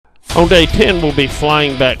On day 10, we'll be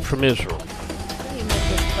flying back from Israel.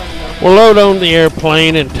 We'll load on the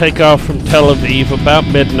airplane and take off from Tel Aviv about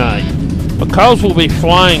midnight. Because we'll be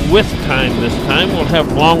flying with time this time, we'll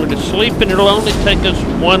have longer to sleep, and it'll only take us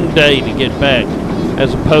 1 day to get back,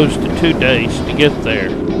 as opposed to 2 days to get there.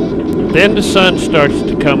 Then the sun starts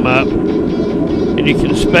to come up, and you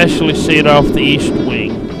can especially see it off the east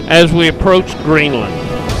wing as we approach Greenland.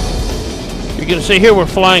 You can see here we're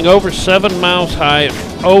flying over 7 miles high at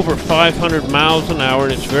over 500 miles an hour,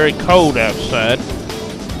 and it's very cold outside.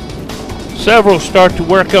 Several start to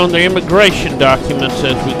work on their immigration documents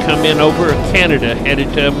as we come in over Canada,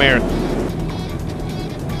 headed to America.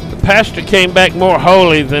 The pastor came back more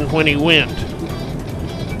holy than when he went.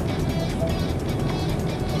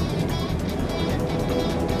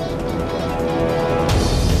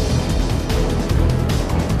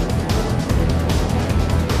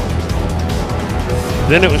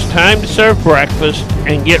 Then it was time to serve breakfast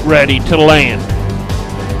and get ready to land.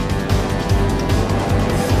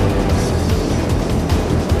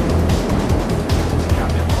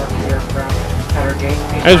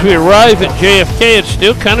 As we arrive at JFK, it's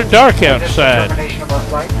still kind of dark outside.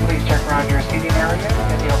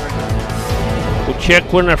 We'll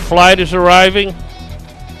check when our flight is arriving,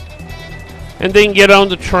 and then get on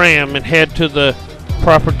the tram and head to the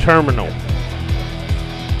proper terminal.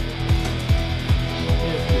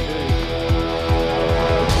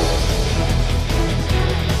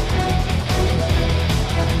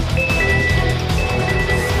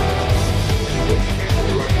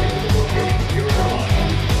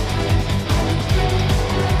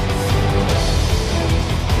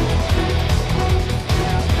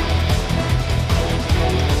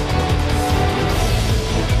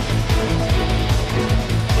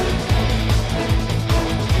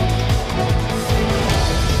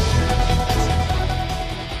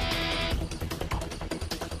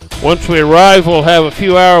 Once we arrive, we'll have a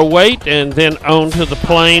few hour wait and then on to the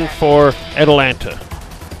plane for Atlanta.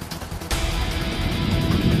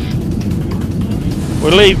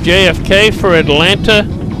 We'll leave JFK for Atlanta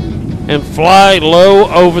and fly low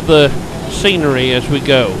over the scenery as we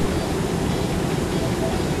go.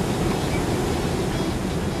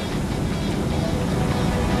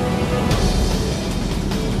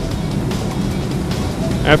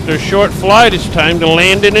 After a short flight, it's time to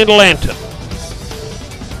land in Atlanta.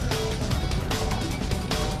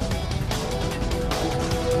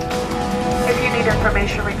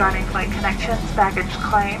 Information regarding flight connections, baggage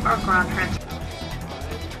claim, or ground transfer.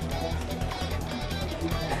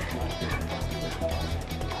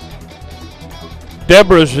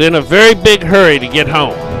 Deborah's in a very big hurry to get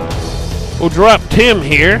home. We'll drop Tim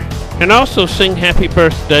here and also sing happy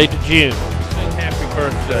birthday to June. Sing happy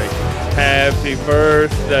birthday. Happy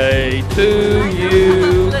birthday to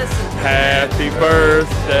you. Happy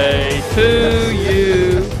birthday to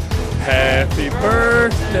you. Happy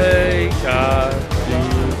birthday, God.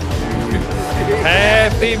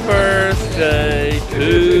 Happy birthday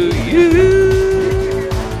to you.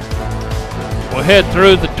 We'll head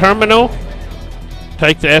through the terminal,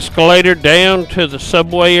 take the escalator down to the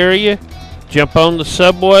subway area, jump on the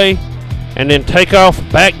subway, and then take off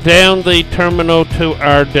back down the terminal to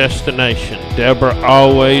our destination. Deborah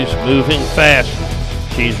always moving fast.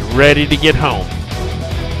 She's ready to get home.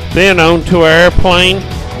 Then on to our airplane,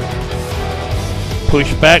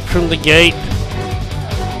 push back from the gate,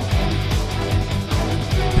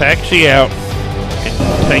 taxi out,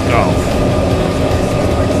 and take off.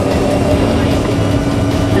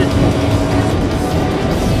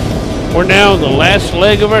 We're now on the last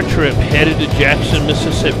leg of our trip, headed to Jackson,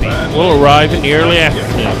 Mississippi. We'll arrive in the early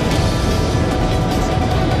afternoon.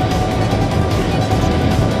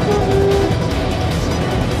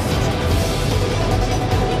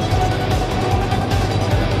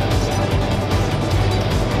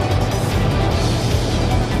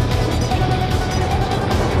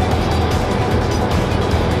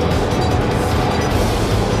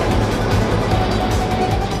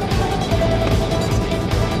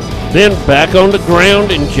 Then back on the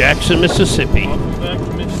ground in Jackson, Mississippi. Welcome back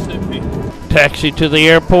to Mississippi. Taxi to the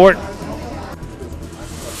airport.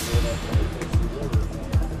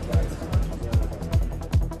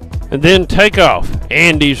 And then take off.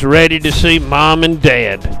 Andy's ready to see Mom and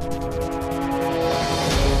Dad.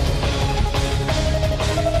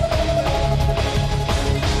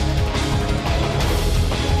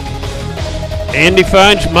 Andy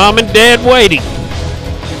finds Mom and Dad waiting.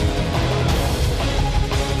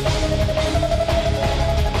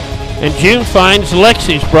 And June finds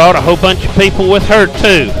Lexi's brought a whole bunch of people with her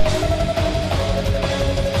too.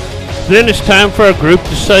 Then it's time for our group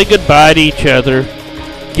to say goodbye to each other,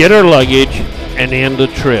 get our luggage, and end the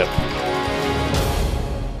trip.